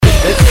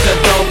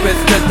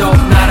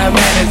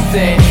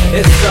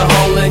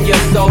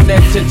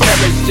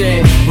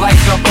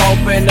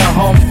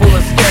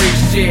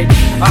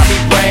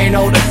brain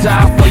all the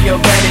time for your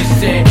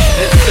vanishing.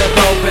 It's the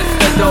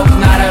dope,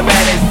 not a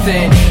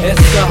medicine.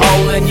 It's the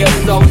hole in your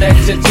soul that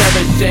you're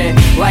cherishing,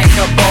 like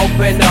a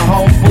bulb in a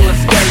home full of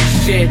scary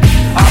shit.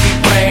 I'll be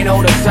praying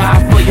all the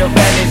time for your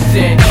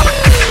vanishing.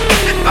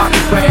 I'll be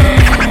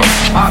praying,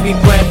 I'll be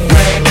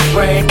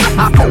praying,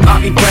 I'll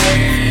be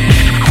praying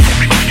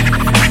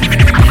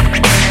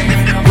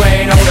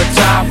all the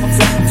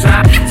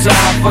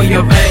time for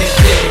your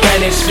vanishing.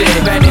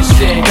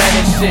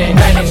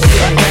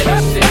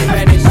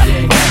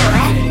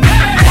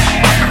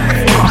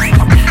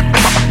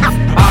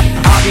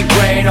 I'll be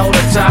praying all the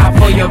time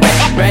for your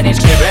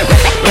vanishing.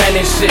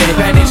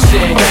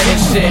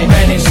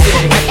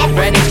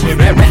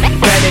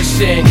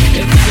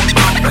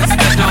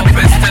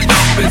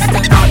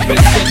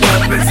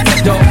 It's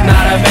the dope,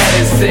 not a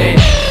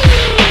medicine.